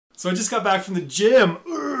So I just got back from the gym.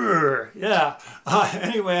 Yeah.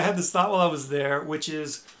 Anyway, I had this thought while I was there, which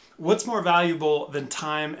is, what's more valuable than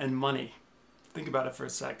time and money? Think about it for a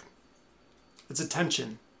sec. It's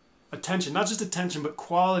attention. Attention, not just attention, but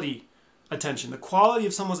quality attention. The quality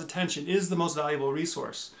of someone's attention is the most valuable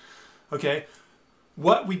resource. Okay?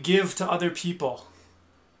 What we give to other people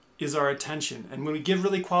is our attention. And when we give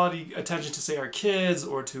really quality attention to, say, our kids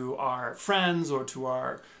or to our friends or to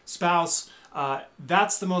our spouse,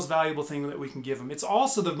 that's the most valuable thing that we can give them. It's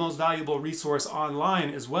also the most valuable resource online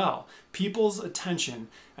as well. People's attention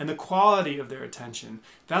and the quality of their attention.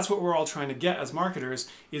 That's what we're all trying to get as marketers,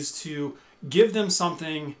 is to give them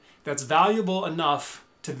something that's valuable enough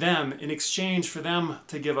to them in exchange for them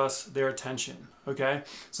to give us their attention. Okay?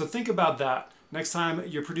 So think about that next time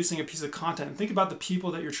you're producing a piece of content, and think about the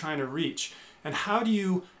people that you're trying to reach. And how do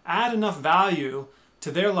you add enough value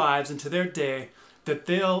to their lives and to their day that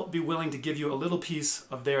they'll be willing to give you a little piece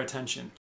of their attention?